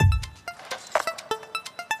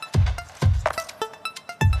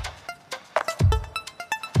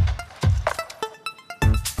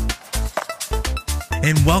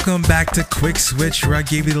And welcome back to Quick Switch, where I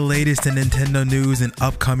gave you the latest in Nintendo news and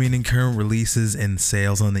upcoming and current releases and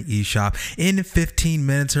sales on the eShop in 15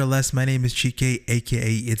 minutes or less. My name is Chike,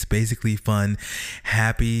 aka It's Basically Fun.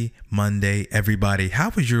 Happy Monday, everybody. How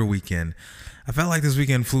was your weekend? I felt like this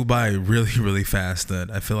weekend flew by really fast.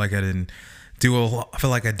 I feel like I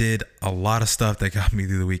did a lot of stuff that got me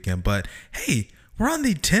through the weekend. But hey, we're on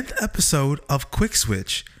the 10th episode of Quick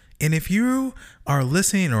Switch. And if you are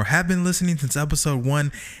listening or have been listening since episode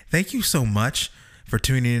 1, thank you so much for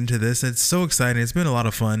tuning into this. It's so exciting. It's been a lot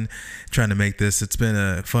of fun trying to make this. It's been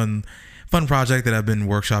a fun project that I've been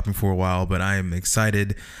workshopping for a while, but I am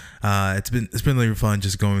excited. It's been really fun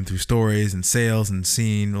just going through stories and sales and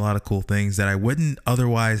seeing a lot of cool things that I wouldn't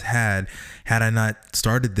otherwise had I not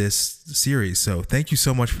started this series. So thank you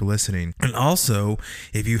so much for listening. And also,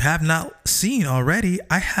 if you have not seen already,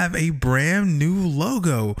 I have a brand new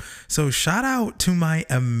logo. So shout out to my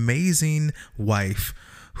amazing wife,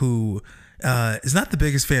 who is not the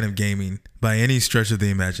biggest fan of gaming by any stretch of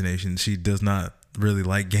the imagination. She does not really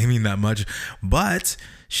like gaming that much, but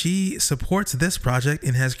she supports this project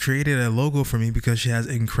and has created a logo for me because she has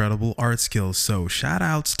incredible art skills. So shout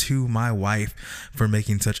outs to my wife for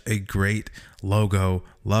making such a great logo.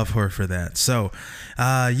 Love her for that. So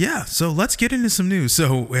so let's get into some news.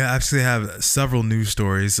 So we actually have several news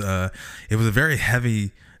stories. It was a very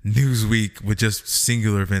heavy news week with just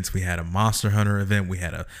singular events. We had a Monster Hunter event, we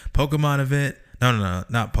had a Pokemon event. No,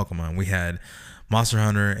 not Pokemon. We had Monster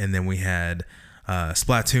Hunter, and then we had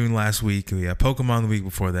Splatoon last week. We had Pokemon the week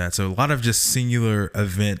before that. So a lot of just singular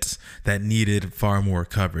events that needed far more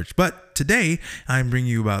coverage. But today I'm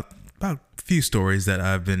bringing you about a few stories that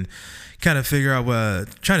I've been kind of trying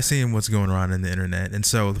to see what's going on in the internet. And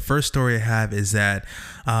so the first story I have is that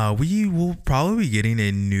we will probably be getting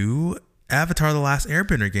a new Avatar: The Last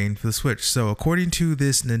Airbender game for the Switch. So according to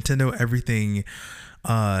this Nintendo Everything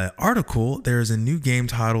article, there's a new game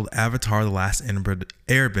titled Avatar: The Last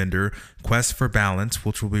Airbender Quest for Balance,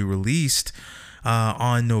 which will be released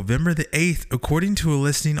on November the 8th, according to a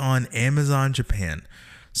listing on Amazon Japan.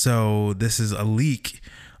 So this is a leak,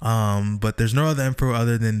 but there's no other info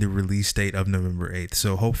other than the release date of November 8th.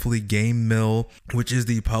 So hopefully Game Mill, which is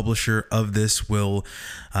the publisher of this, will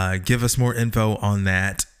give us more info on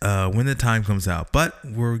that when the time comes out. But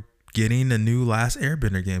we're getting a new Last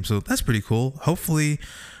Airbender game, so that's pretty cool. Hopefully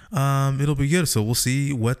it'll be good. So we'll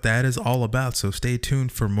see what that is all about. So stay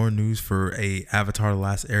tuned for more news for a Avatar: The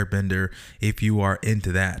Last Airbender if you are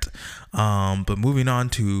into that. But moving on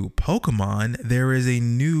to Pokemon, there is a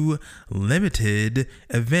new limited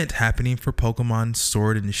event happening for Pokemon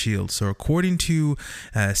Sword and Shield. So according to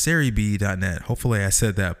Serebii.net, hopefully I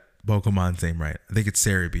said that Pokemon's name right. I think it's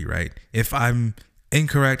Serebii, right? If I'm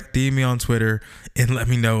incorrect, DM me on Twitter and let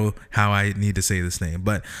me know how I need to say this name.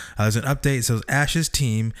 But there's an update. So Ash's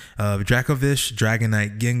team of Dracovish,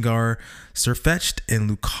 Dragonite, Gengar, Sirfetch'd, and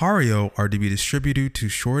Lucario are to be distributed to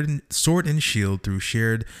Sword and Shield through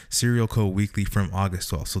shared serial code weekly from August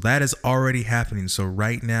 12th. So that is already happening. So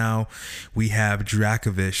right now we have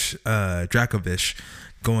Dracovish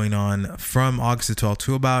going on from August the 12th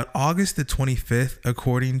to about August the 25th,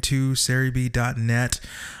 according to Serebii.net.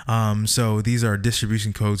 So these are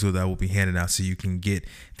distribution codes that will be handed out so you can get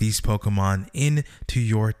these Pokemon into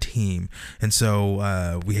your team. And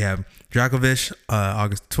so we have Dracovish,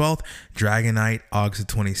 August 12th, Dragonite, August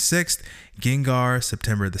the 26th, Gengar,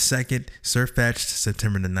 September the 2nd, Sirfetch'd,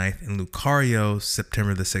 September the 9th, and Lucario,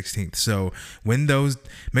 September the 16th. So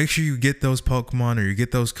make sure you get those Pokemon or you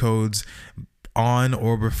get those codes on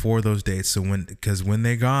or before those dates, so because when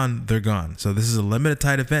they're gone, they're gone. So this is a limited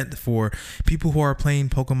time event for people who are playing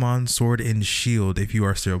Pokemon Sword and Shield. If you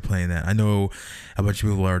are still playing that, I know a bunch of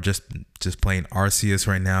people are just playing Arceus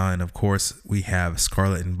right now, and of course we have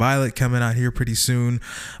Scarlet and Violet coming out here pretty soon.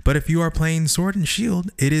 But if you are playing Sword and Shield,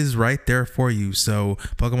 it is right there for you. So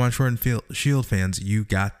Pokemon Sword and Shield fans, you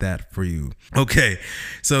got that for you. Okay,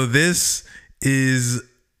 so this is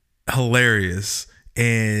hilarious,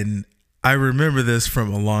 and I remember this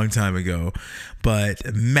from a long time ago,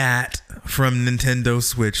 but Matt from Nintendo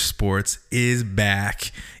Switch Sports is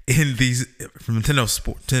back in these from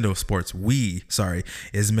Nintendo Sports Wii,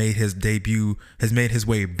 has made his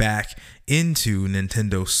way back into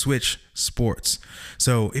Nintendo Switch Sports.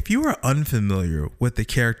 So if you are unfamiliar with the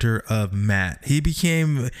character of Matt, he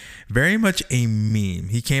became very much a meme.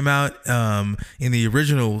 He came out in the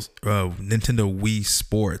original Nintendo Wii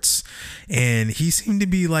Sports, and he seemed to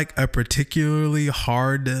be like a particularly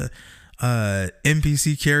hard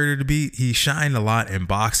NPC character to beat. He shined a lot in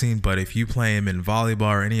boxing, but if you play him in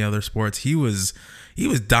volleyball or any other sports, he was he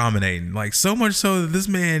was dominating, like so much so that this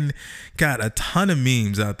man got a ton of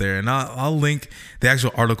memes out there. And I'll link the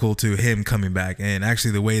actual article to him coming back. And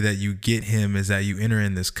actually, the way that you get him is that you enter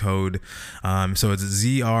in this code. So it's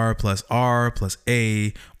ZR plus R plus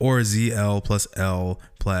A or ZL plus L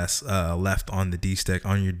plus left on the D stick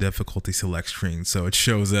on your difficulty select screen. So it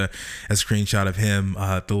shows a screenshot of him,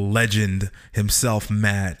 the legend himself,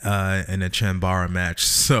 Matt, in a Chambara match.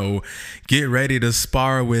 So get ready to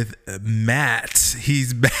spar with Matt.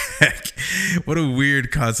 He's back. What a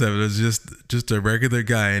weird concept. It's just a regular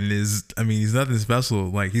guy, and he's nothing special.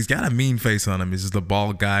 Like, he's got a mean face on him. He's just a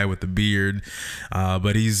bald guy with a beard,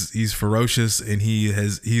 but he's ferocious, and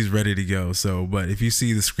he's ready to go. So, but if you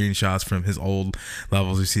see the screenshots from his old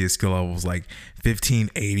levels, you see his skill levels like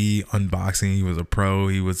 1580 unboxing. He was a pro.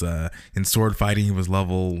 He was in sword fighting. He was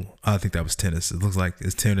level, I think that was tennis. It looks like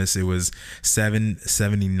his tennis. It was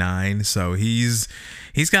 779. So he's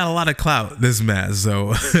got a lot of clout, this Matt.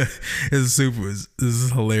 So this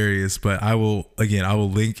is hilarious. But I will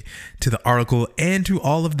link to the article and to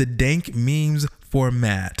all of the dank memes for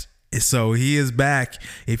Matt. So he is back.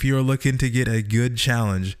 If you're looking to get a good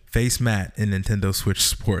challenge, face Matt in Nintendo Switch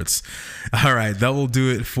Sports. All right, that will do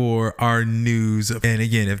it for our news. And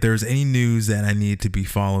again, if there's any news that I need to be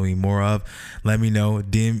following more of, let me know.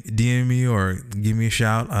 DM me or give me a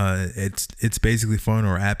shout. It's Basically Fun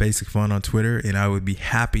or at Basic Fun on Twitter, and I would be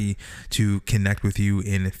happy to connect with you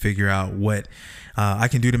and figure out what I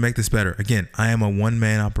can do to make this better. Again, I am a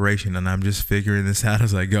one-man operation, and I'm just figuring this out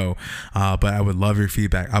as I go. But I would love your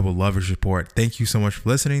feedback. I would love your support. Thank you so much for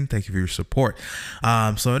listening. Thank you for your support.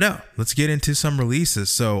 So now let's get into some releases.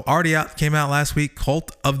 So already came out last week,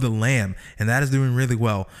 Cult of the Lamb, and that is doing really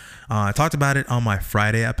well. I talked about it on my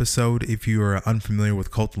Friday episode. If you are unfamiliar with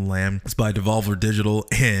Cult of the Lamb, it's by Devolver Digital,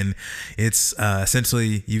 and it's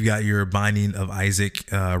essentially you've got your Binding of Isaac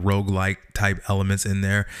roguelike type elements in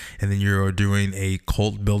there, and then you're doing a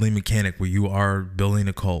cult building mechanic where you are building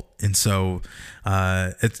a cult. And so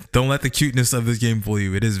don't let the cuteness of this game fool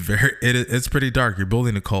you. It's pretty dark. You're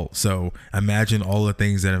building a cult, so imagine all the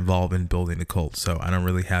things that involve in building a cult. So I don't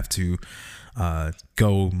really have to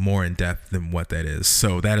go more in depth than what that is.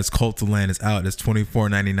 So that is Cult of the Lamb. Is out. It's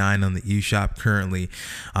 $24.99 on the eShop currently.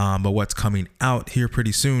 But what's coming out here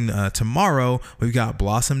pretty soon? Tomorrow we've got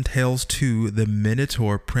Blossom Tales 2: The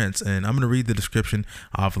Minotaur Prince, and I'm going to read the description.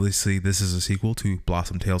 Obviously, this is a sequel to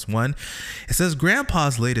Blossom Tales 1. It says,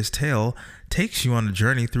 Grandpa's latest tale takes you on a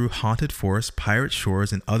journey through haunted forests, pirate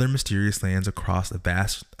shores, and other mysterious lands across a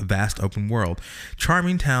vast open world.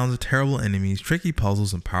 Charming towns, terrible enemies, tricky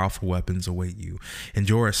puzzles, and powerful weapons await you.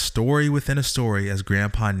 Enjoy a story within a story as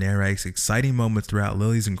Grandpa narrates exciting moments throughout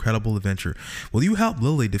Lily's incredible adventure. Will you help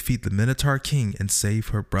Lily defeat the Minotaur King and save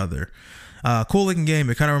her brother? Cool looking game.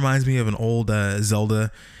 It kind of reminds me of an old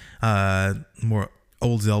Zelda, more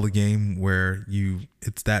old Zelda game where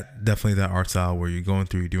it's definitely that art style where you're going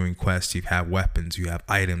through, you're doing quests, you have weapons, you have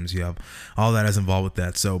items, you have all that is involved with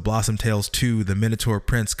that. So Blossom Tales 2: The Minotaur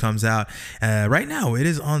Prince comes out right now. It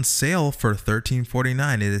is on sale for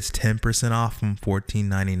 $13.49. It is 10% off from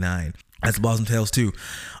 $14.99. That's Blossom Tales 2.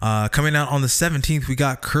 Coming out on the 17th, we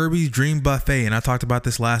got Kirby's Dream Buffet, and I talked about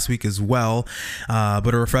this last week as well.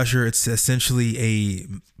 But a refresher, it's essentially a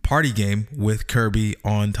party game with Kirby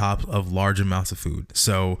on top of large amounts of food.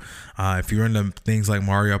 So if you're into things like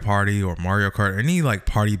Mario Party or Mario Kart, any like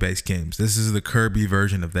party-based games, this is the Kirby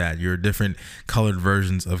version of that. You're different colored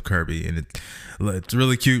versions of Kirby, and it's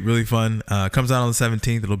really cute, really fun. Comes out on the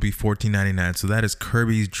 17th. It'll be $14.99. So that is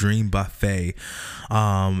Kirby's Dream Buffet.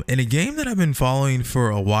 And a game that I've been following for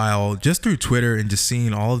a while, just through Twitter and just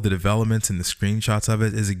seeing all of the developments and the screenshots of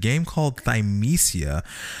it, is a game called Thymesia.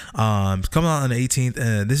 It's coming out on the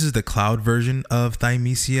 18th. This is the cloud version of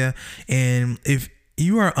Thymesia. And if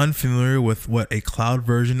you are unfamiliar with what a cloud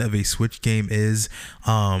version of a Switch game is,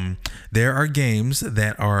 there are games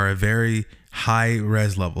that are a very high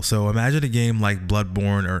res level. So imagine a game like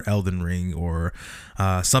Bloodborne or Elden Ring or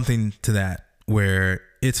something to that, where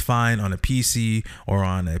it's fine on a PC or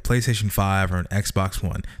on a PlayStation 5 or an Xbox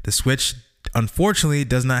One. The Switch, unfortunately,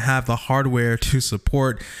 does not have the hardware to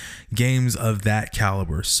support games of that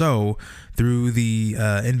caliber. So through the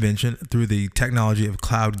through the technology of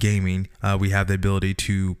cloud gaming, we have the ability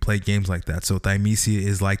to play games like that. So Thymesia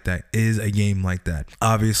is a game like that.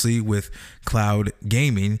 Obviously, with cloud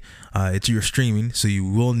gaming, you're streaming, so you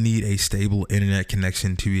will need a stable internet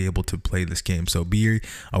connection to be able to play this game. So be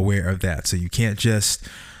aware of that. So you can't just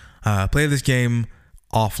play this game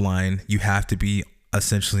offline. You have to be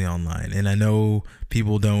essentially online. And I know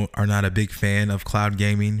people are not a big fan of cloud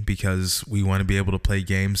gaming because we want to be able to play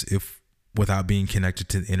games if without being connected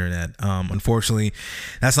to the internet. Unfortunately,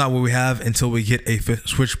 that's not what we have until we get a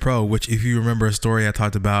Switch Pro, which, if you remember a story I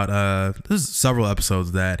talked about, there's several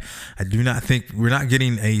episodes that I do not think we're not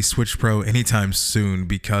getting a Switch Pro anytime soon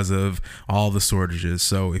because of all the shortages.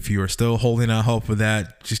 So if you are still holding out hope for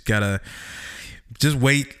that, just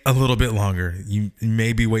wait a little bit longer. You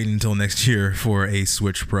may be waiting until next year for a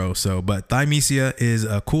Switch Pro. But Thymesia is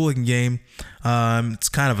a cool looking game. It's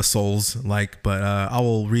kind of a Souls-like, but I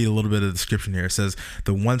will read a little bit of the description here. It says,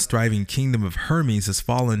 the once thriving kingdom of Hermes has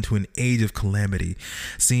fallen to an age of calamity.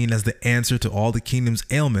 Seen as the answer to all the kingdom's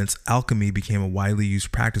ailments, alchemy became a widely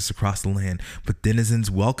used practice across the land, with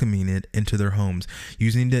denizens welcoming it into their homes,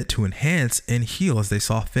 using it to enhance and heal as they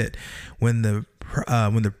saw fit. When the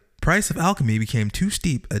price of alchemy became too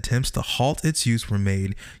steep, attempts to halt its use were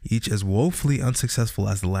made, each as woefully unsuccessful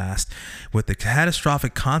as the last, with the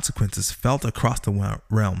catastrophic consequences felt across the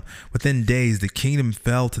realm. Within days, the kingdom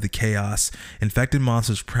fell to the chaos, infected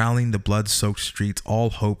monsters prowling the blood-soaked streets,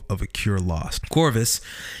 all hope of a cure lost. Corvus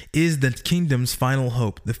is the kingdom's final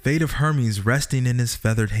hope, the fate of Hermes resting in his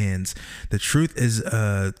feathered hands. The truth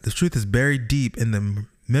is buried deep in the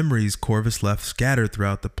memories Corvus left scattered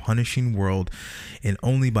throughout the punishing world, and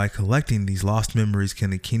only by collecting these lost memories can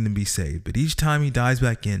the kingdom be saved. But each time he dives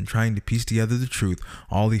back in, trying to piece together the truth,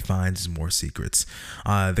 all he finds is more secrets.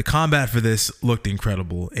 The combat for this looked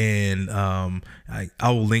incredible, and I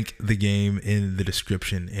will link the game in the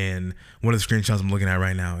description. And one of the screenshots I'm looking at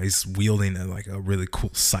right now is wielding a really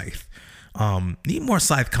cool scythe. Need more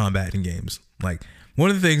scythe combat in games. One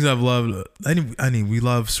of the things I've loved, we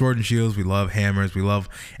love sword and shields, we love hammers, we love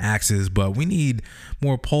axes, but we need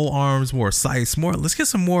more pole arms, more scythes, let's get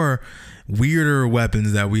some more weirder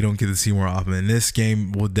weapons that we don't get to see more often. And this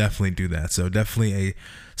game will definitely do that. So definitely a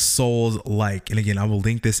Souls-like. And again, I will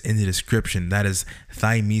link this in the description. That is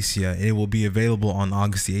Thymesia. It will be available on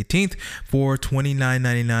August the 18th for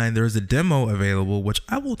 $29.99. There's a demo available, which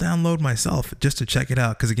I will download myself just to check it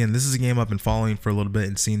out. Because again, this is a game I've been following for a little bit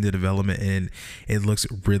and seeing the development, and it looks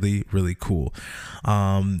really, really cool.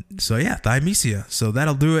 So yeah, Thymesia. So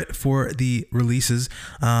that'll do it for the releases.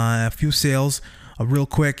 A few sales. Real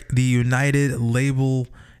quick, the United label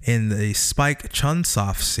and the Spike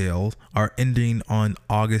Chunsoft sale are ending on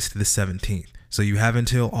August the 17th. So you have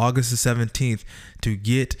until August the 17th to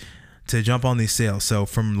jump on these sales. So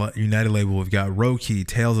from United label, we've got Roki,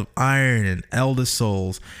 Tales of Iron, and Elder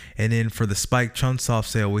Souls. And then for the Spike Chunsoft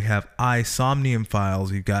sale, we have Somnium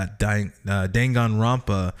Files. We've got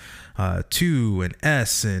Danganronpa 2 and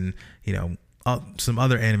S, and some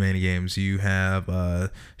other anime games. You have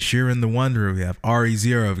Shiren the Wanderer, we have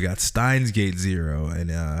RE0, we got Steins Gate Zero,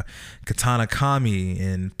 and Katana Kami,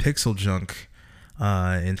 and Pixel Junk,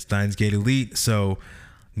 and Steins Gate Elite. So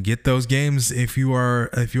get those games if you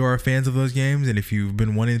are fans of those games, and if you've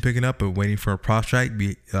been wanting to pick it up but waiting for a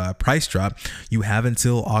price drop, you have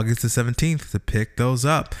until August the 17th to pick those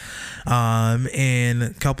up. And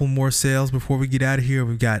a couple more sales before we get out of here.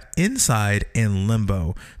 We've got Inside and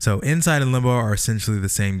Limbo. So Inside and Limbo are essentially the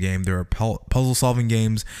same game. They're puzzle solving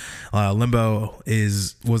games. Limbo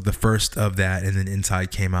was the first of that, and then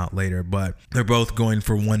Inside came out later, but they're both going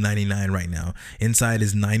for $199 right now. Inside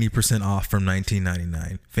is 90% off from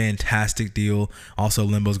 $19.99. Fantastic deal. Also,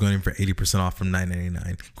 Limbo's going for 80% off from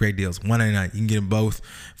 $9.99. Great deals. $199. You can get them both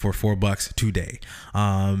for $4 today.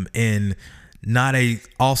 And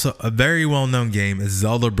also a very well-known game is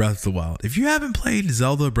Zelda Breath of the Wild. If you haven't played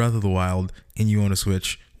Zelda Breath of the Wild and you own a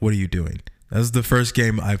Switch, what are you doing? That's the first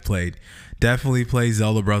game I've played. Definitely play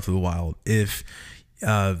Zelda Breath of the Wild. If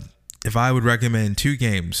I would recommend 2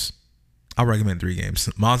 games, I'll recommend 3 games.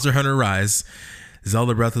 Monster Hunter Rise,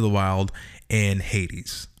 Zelda Breath of the Wild, and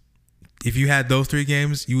Hades. If you had those 3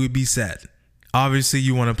 games, you would be set. Obviously,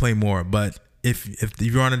 you want to play more, but if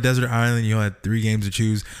you're on a desert island, you had 3 games to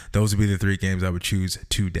choose, those would be the 3 games I would choose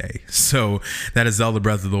today. So that is Zelda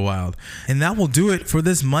Breath of the Wild. And that will do it for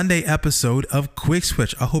this Monday episode of Quick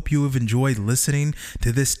Switch. I hope you have enjoyed listening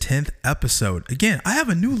to this 10th episode. Again, I have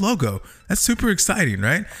a new logo. That's super exciting,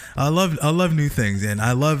 right? I love new things, and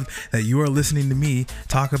I love that you are listening to me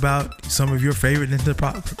talk about some of your favorite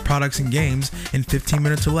Nintendo products and games in 15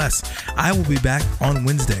 minutes or less. I will be back on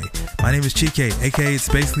Wednesday. My name is Chike, aka It's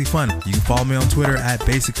Basically Fun. You can follow me on Twitter at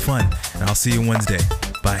Basic Fun, and I'll see you Wednesday.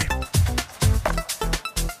 Bye.